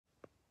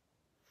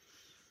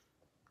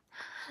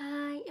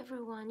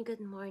everyone,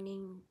 good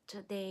morning.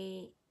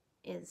 Today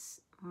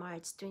is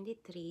March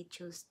 23,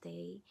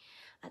 Tuesday.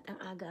 At ang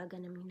aga-aga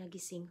namin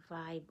nagising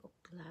 5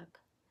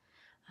 o'clock.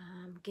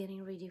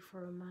 Getting ready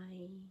for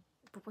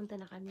pupunta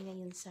na kami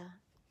ngayon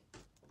sa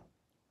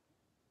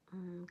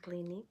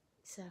clinic,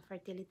 sa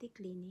fertility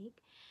clinic.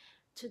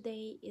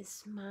 Today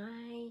is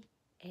my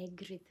egg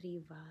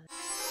retrieval.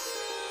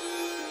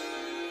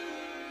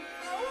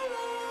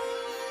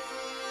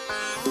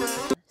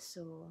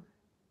 So,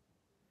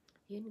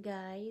 yun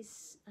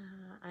guys,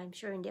 I'm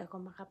sure hindi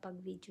ako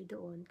makapag-video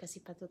doon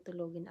kasi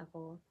patutulogin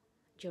ako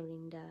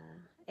during the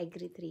egg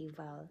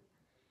retrieval.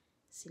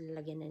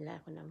 Silagyan nila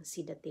ako ng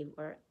sedative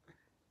or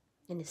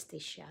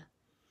anesthesia.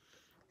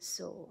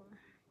 So,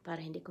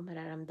 para hindi ko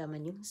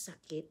mararamdaman yung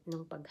sakit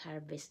nung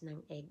pag-harvest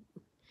ng egg.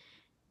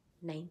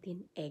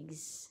 19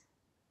 eggs.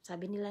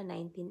 Sabi nila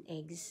 19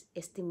 eggs,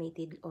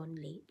 estimated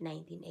only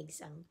 19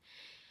 eggs ang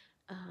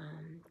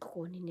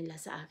kukunin nila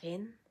sa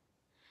akin.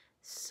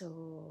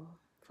 So,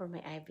 for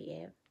my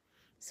IVF.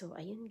 So,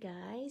 ayun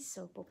guys.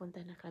 So, pupunta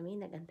na kami.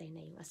 Nagantay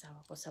na yung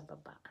asawa ko sa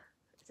baba.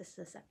 Sa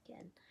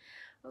sasakyan.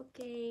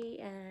 Okay.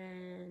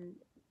 And,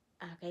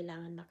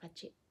 kailangan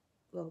maka-check.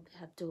 We'll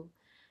have to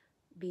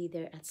be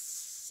there at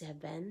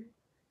 7.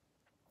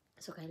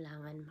 So,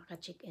 kailangan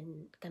maka-check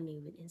in kami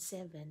within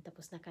 7.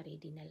 Tapos,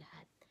 naka-ready na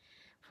lahat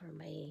for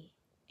my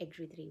egg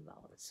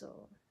retrieval.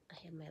 So, I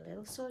have my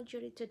little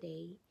surgery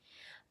today.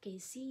 Okay,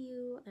 see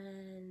you.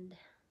 And,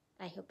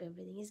 I hope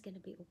everything is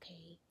gonna be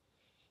okay.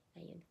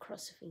 Ayun,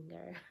 cross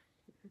finger.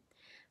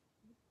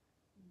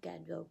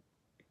 God will,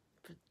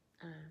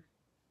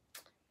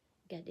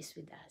 God is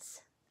with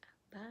us.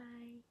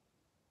 Bye!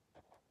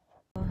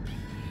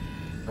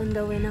 On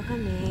the way na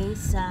kami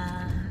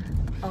sa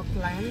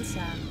Auckland,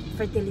 sa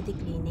fertility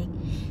clinic.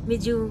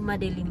 Medyo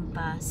madilim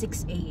pa,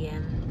 6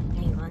 AM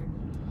ngayon.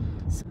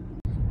 So,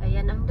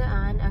 ayan ang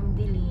daan, ang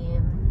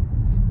dilim.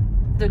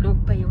 Tulog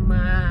pa yung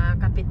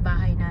mga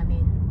kapitbahay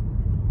namin.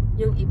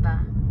 Yung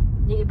iba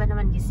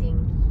naman gising.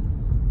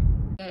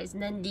 Guys,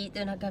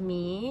 nandito na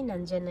kami.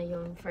 Nandyan na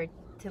yung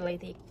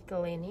fertility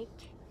clinic.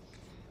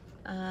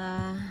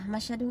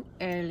 Masyadong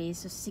early.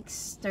 So,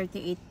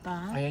 6:38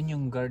 pa. Ayan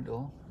yung guard,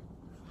 oh.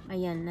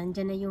 Ayan,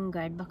 nandyan na yung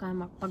guard. Baka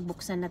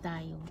magbuksan na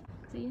tayo.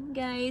 So, yun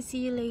guys.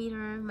 See you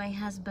later. My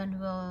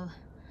husband will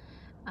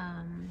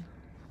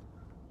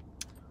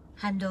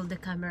handle the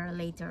camera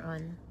later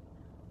on.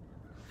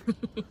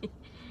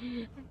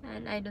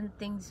 And I don't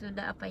think so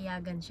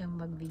payagan siyang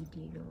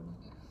mag-video.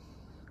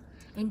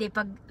 Hindi,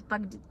 pag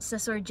sa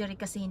surgery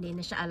kasi hindi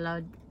na siya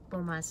allowed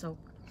pumasok.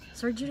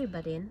 Surgery ba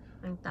din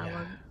ang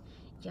tawag?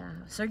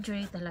 Yeah,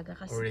 surgery talaga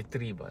kasi. Or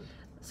retrieval.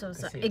 So,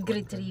 sa egg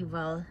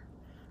retrieval.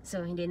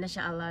 So, hindi na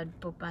siya allowed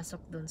pupasok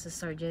dun sa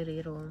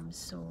surgery room.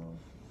 So,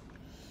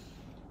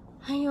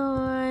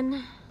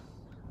 ayun.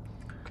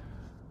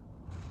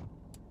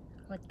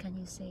 What can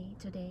you say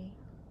today?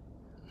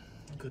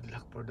 Good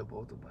luck for the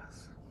both of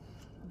us.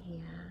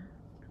 Yeah.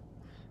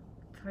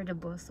 For the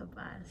both of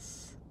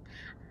us.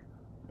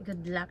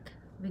 Good luck.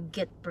 We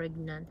get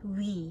pregnant.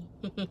 We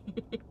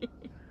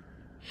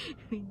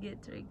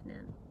get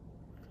pregnant.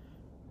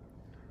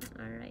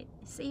 Alright.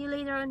 See you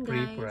later on,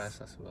 guys. Pray for us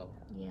as well.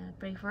 Yeah,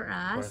 pray for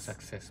us. For a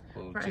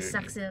successful for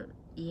journey.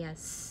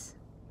 Yes.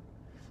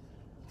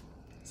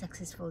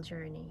 Successful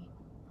journey.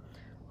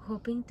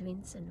 Hoping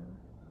twins, ano?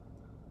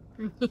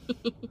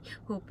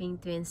 Hoping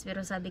twins.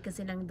 Pero sabi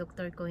kasi ng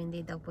doktor ko, hindi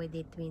daw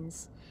pwede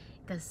twins.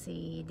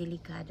 Kasi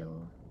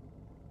delikado.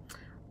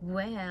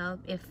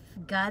 Well, if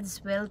God's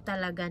will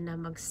talaga na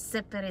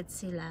mag-separate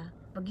sila,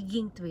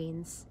 magiging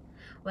twins,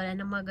 wala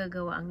nang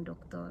magagawa ang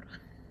doktor.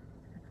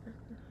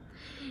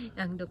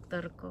 Ang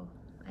doktor ko.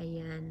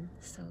 Ayan.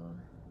 So,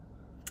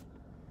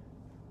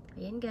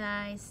 ayan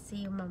guys.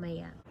 See you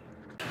mamaya.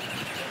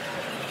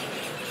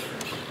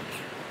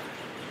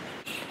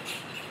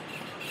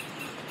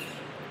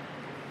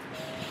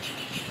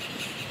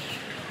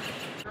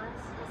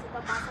 Kasi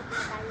papasok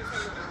na tayo sa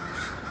loob.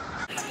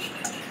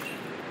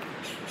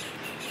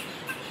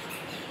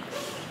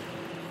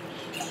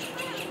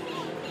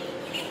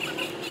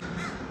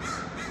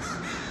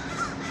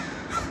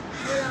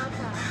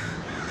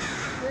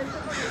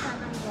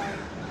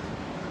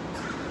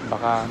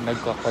 Baka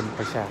nagkakon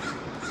pa siya.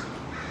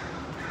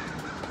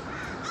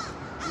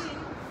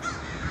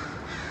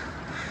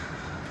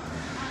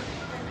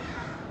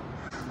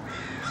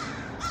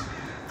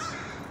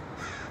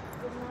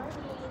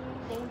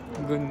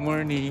 Good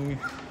morning.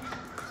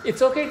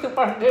 It's okay to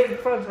park there in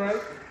front, right?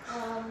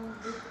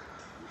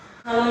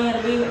 How long are you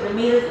gonna be? The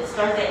meal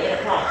starts at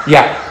 8 o'clock.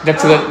 Yeah,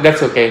 that's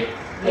okay.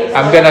 Yes.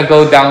 I'm gonna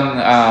go down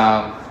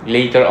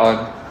later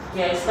on.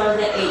 Yeah, it starts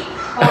at 8.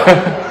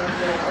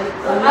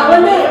 I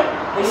wonder.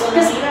 Are you on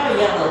the meter or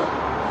yellow?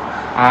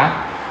 Huh?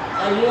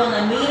 Are you on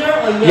the meter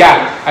or yellow?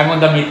 Yeah, I'm on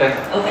the meter.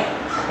 Okay.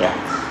 Yeah,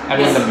 I'm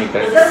on the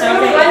meter. That's what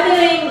I'm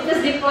wondering because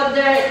they put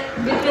there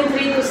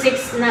between 3 to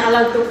 6 na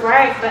allowed to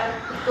park, but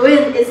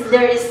when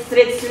there is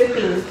street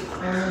sweeping.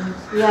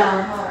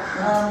 Yeah.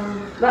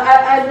 But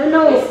I don't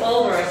know. It's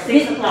over at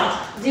 6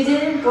 o'clock. They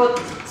didn't put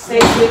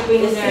street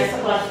sweeping It's there.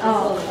 6 o'clock.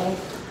 Oh, okay.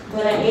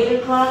 But at 8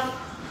 o'clock,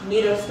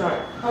 meter start.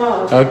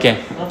 Oh, Okay.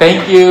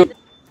 Thank you.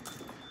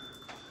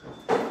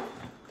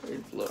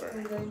 Third floor.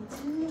 We're going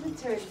to the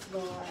third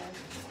floor.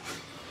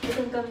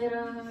 Itong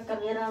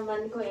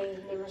cameraman ko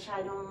hindi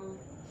masyadong,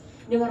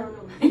 hindi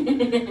marunong.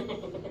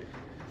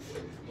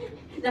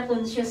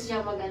 Na-conscious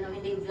siya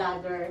hindi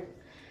vlogger,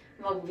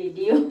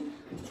 mag-video.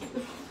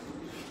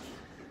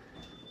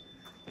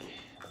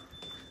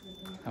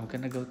 I'm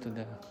gonna go to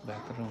the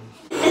bathroom.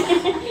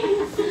 Okay,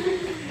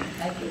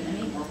 let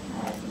me go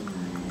ahead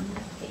and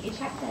get you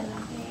checked in,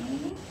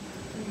 okay?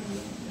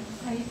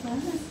 How you feeling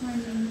this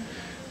morning?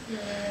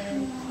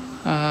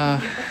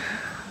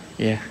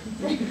 Yeah.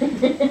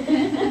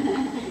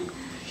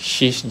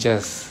 She's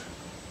just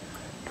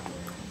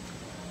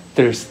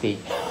thirsty.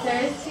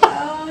 Thirsty?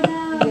 Oh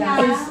no.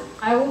 Yeah.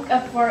 I woke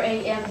up 4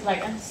 a.m.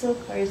 Like I'm so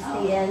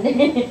thirsty and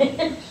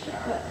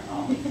Sure.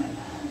 Oh my goodness.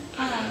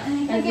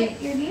 And can I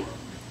get your name?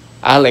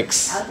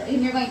 Alex.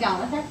 And you're going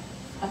down with her?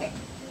 Okay.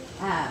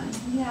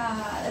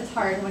 Yeah, it's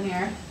hard when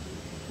you're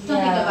still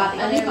thinking about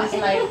it. and it was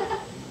like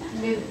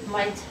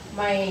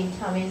my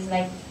tummy is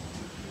like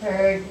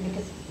hurt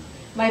because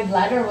my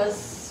bladder was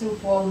so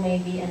full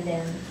maybe, and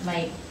then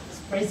my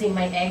pressing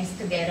my eggs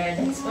together.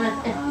 That's why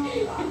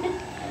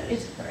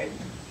it's hurt.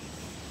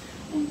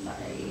 I'm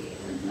sorry,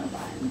 there's no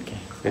fun.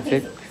 Okay, that's Okay,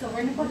 it. so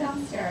we're gonna go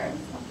downstairs,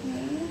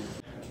 okay?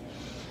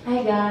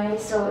 Hi guys,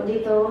 so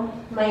dito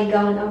may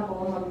gown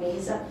ako,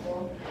 mag-base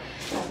ako.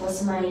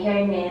 Tapos may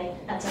hairnet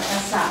at saka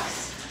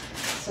socks.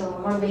 So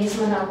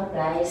mag-base muna ako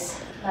guys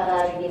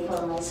para ready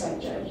for my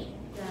surgery.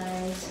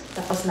 Guys,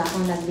 tapos na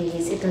akong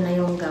nag-base. Ito na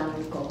yung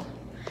gown ko.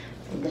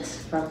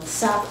 This from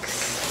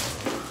socks.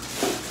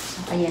 So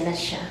ayan na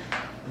siya.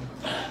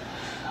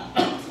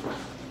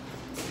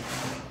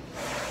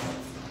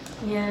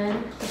 Yan,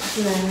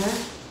 tapos na.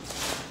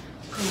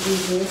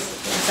 Mag-base. Yung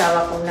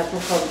asawa kong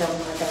nagpo-fold ng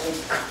mga damit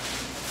ko.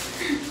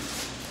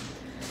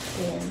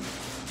 Ayan.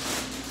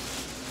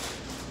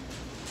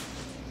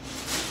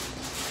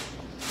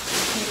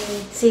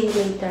 Okay, see you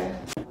later.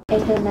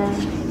 Ito na.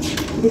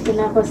 Dito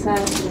na ako sa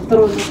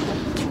trono ko.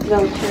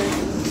 Voucher.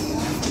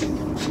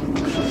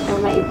 So,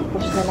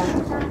 maipupush na lang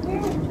ako.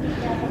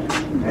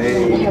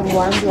 I have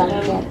warm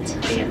blanket.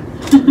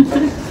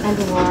 And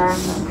warm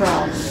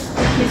cloth.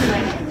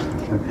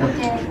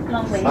 Okay,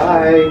 long way.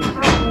 Hi.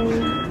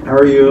 How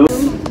are you?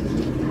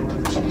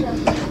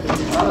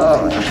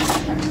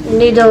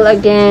 Needle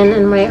again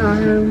in my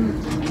arm.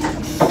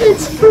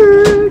 It's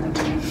hurt.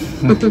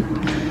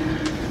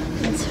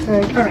 It's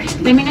hurt. All right.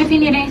 Let me know if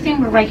you need anything.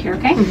 We're right here,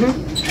 okay?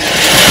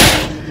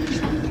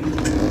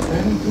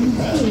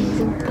 Hey,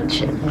 don't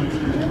touch it.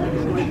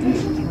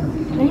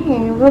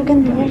 Ay, wag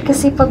ganyan.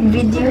 Kasi pag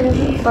video,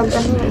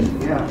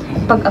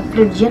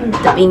 pag-upload yan,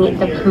 tabingi.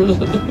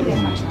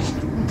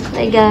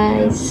 Hi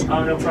guys.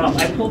 Oh, no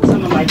problem. I pulled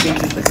some of my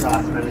patients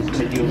across and I was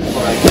going to do it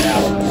before I get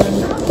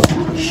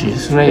out.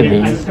 She's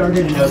ready. I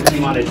started to know if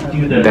you wanted to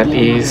do the That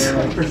is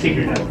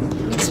procedure notes.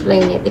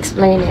 Explain it,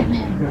 explain it.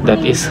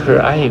 that is her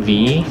IV.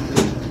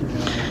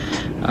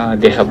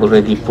 They have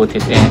already put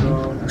it in.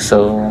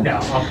 So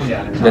No, I'll come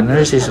down. the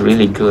nurse is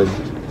really good.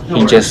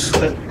 No worries.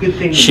 But good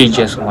thing She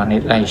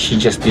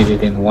just did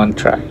it in one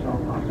try.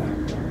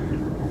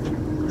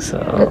 So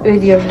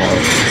With your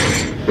mouth.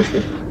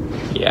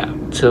 yeah.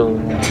 So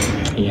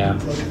yeah.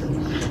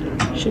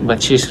 But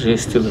she's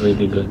still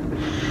really good.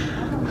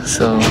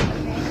 So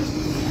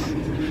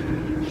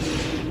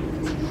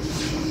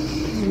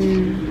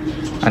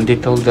and they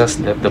told us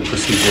that the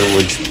procedure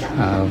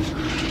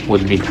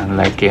would be done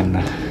like in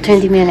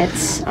 20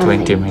 minutes only.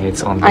 20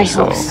 minutes only. I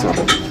hope so.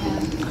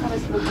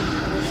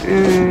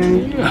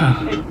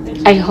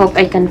 I hope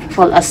I can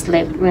fall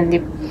asleep when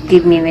they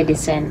give me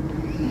medicine,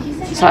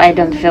 so I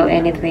don't feel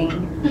anything.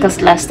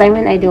 Because last time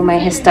when I do my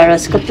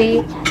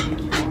hysteroscopy,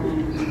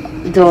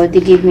 though they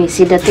give me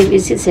sedative,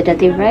 is it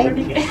sedative, right?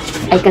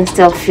 I can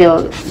still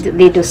feel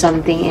they do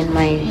something in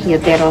my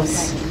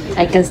uterus.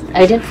 I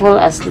didn't fall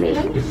asleep,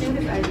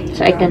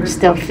 so I can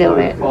still feel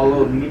it.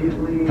 Follow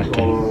immediately.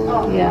 Okay.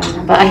 Yeah,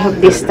 but I hope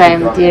this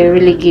time they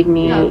really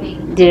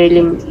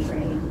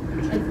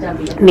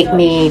make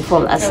me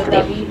fall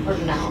asleep.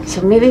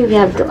 So maybe we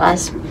have to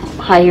ask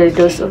higher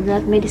dose of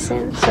that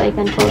medicine so I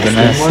can fall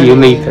Gonna asleep. see you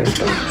later.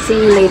 See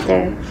you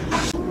later.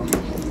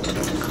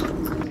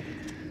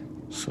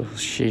 So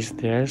she's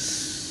there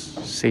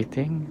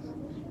sitting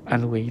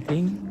and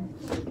waiting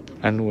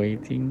and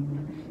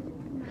waiting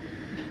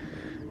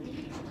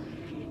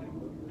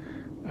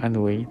and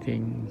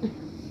waiting,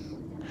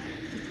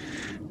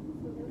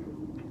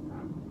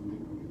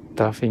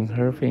 tapping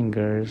her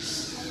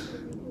fingers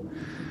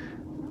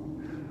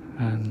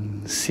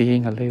and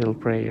saying a little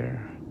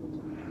prayer.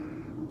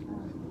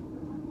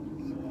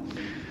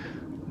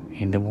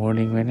 In the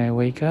morning when I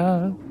wake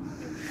up,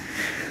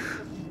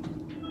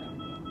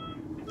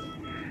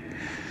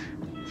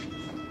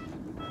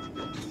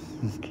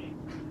 okay.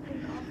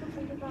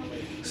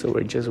 So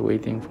we're just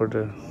waiting for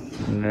the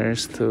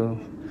nurse to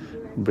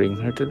bring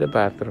her to the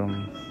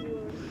bathroom.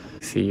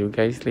 See you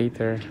guys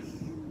later.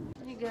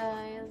 Hey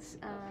guys,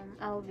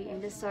 I'll be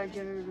in the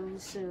surgery room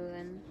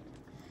soon.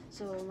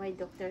 So my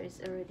doctor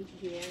is already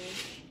here.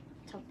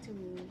 Talk to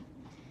me.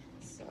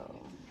 So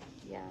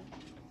yeah.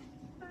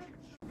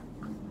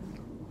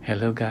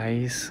 Hello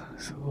guys.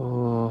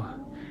 So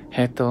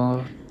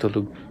heto,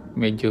 tulog.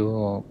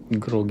 Medyo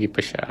groggy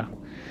pa siya.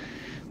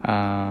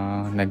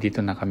 Nandito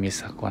na kami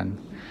sa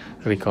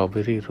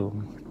recovery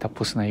room.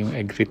 Tapos na yung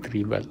egg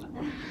retrieval.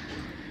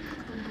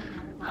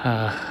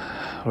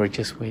 We're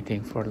just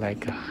waiting for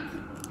like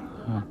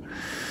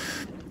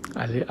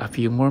a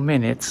few more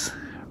minutes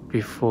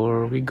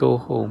before we go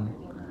home.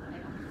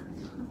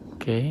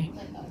 Okay,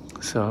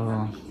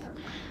 so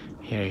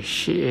here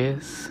she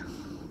is.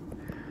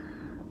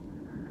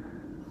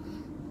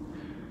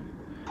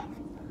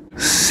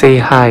 Say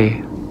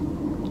hi.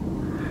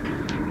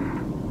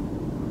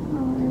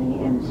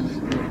 I'm just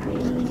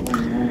sleeping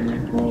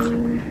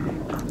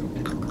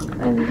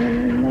I'm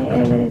doing my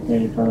egg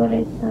retrieval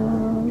right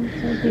now.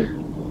 So they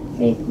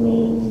make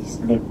me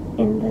sleep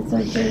in the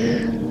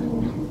surgery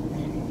room.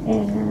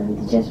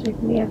 And just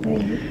wake me up.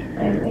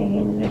 I'm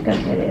in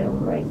recovery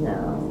room right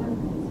now.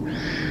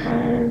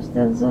 I'm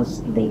still so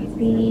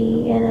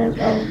sleepy and I'm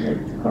all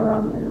with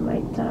cramp in my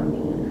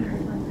tummy.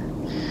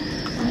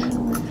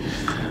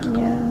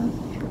 Yeah.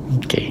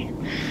 Okay.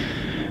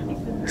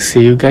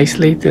 See you guys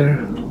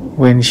later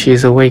when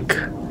she's awake.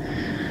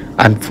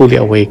 I'm fully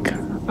awake,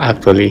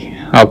 actually.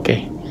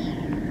 Okay.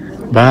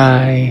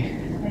 Bye.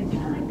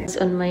 It's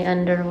on my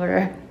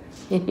underwear.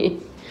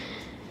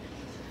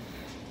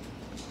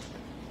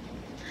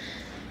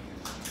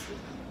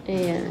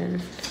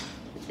 And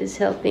it's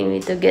helping me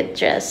to get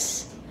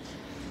dressed.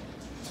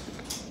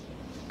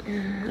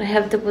 I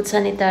have to put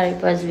sanitary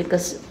pads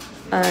because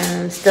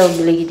I'm still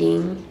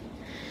bleeding.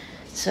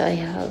 So I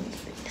have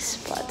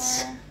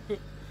spots.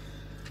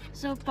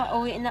 So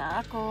pauwi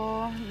na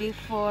ako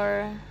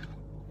before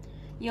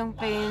yung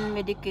pain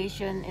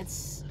medication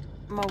it's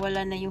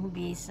mawala na yung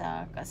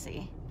visa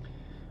kasi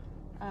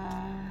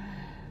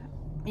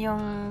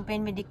yung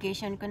pain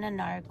medication ko na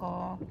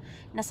narco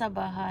nasa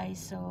bahay,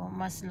 so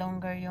mas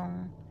longer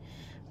yung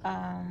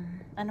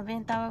ano ba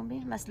yung tawag ba?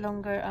 Mas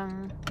longer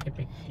ang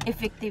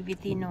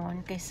effectivity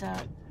noon kaysa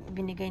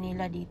binigay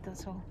nila dito.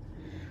 So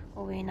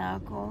uwi na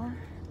ako.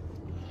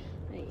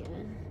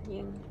 Ayan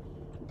yung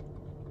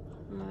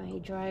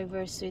my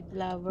driver sweet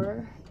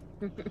lover.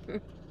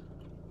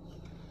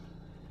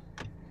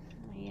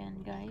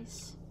 Ayan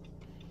guys,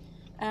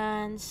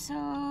 and so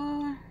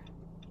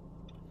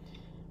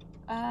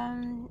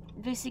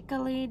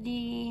basically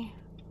the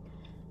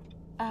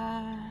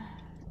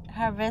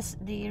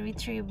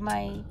retrieve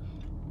my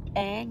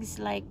eggs,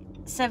 like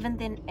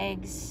 17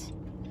 eggs.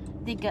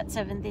 They got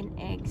 17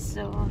 eggs.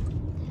 So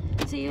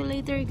see you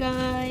later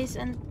guys,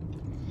 and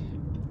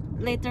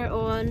later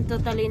on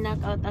totally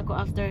knock out ako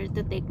after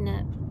to take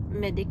na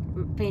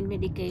pain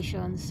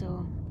medication.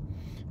 So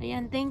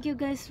ayan, thank you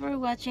guys for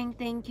watching.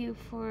 Thank you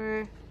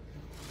for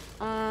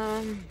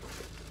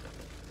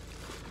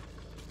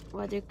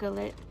what do you call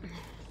it,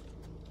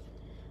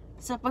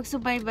 sa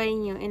pagsubaybay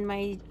nyo in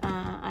my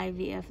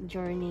IVF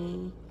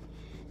journey.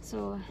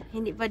 So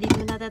hindi pa dito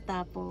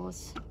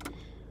natatapos.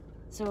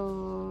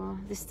 So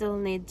they still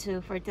need to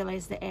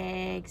fertilize the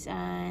eggs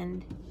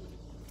and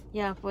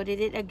yeah, put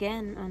it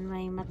again on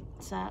my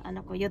sa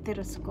ano ko,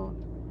 uterus ko.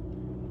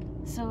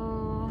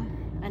 So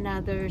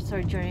another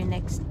surgery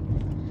next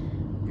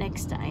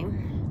time.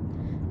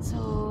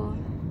 So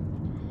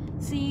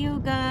see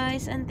you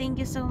guys, and thank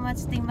you so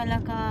much Team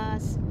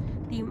Malakas,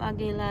 Team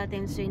Aguila,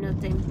 Team Suino,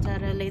 Team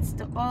Tara, relates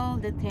to all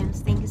the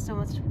teams. Thank you so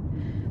much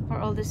for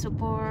all the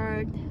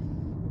support.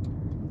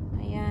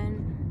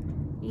 Ayan,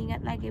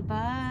 ingat lagi,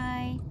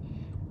 bye,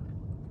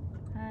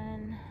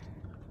 and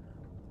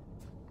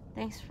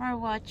thanks for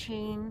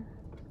watching.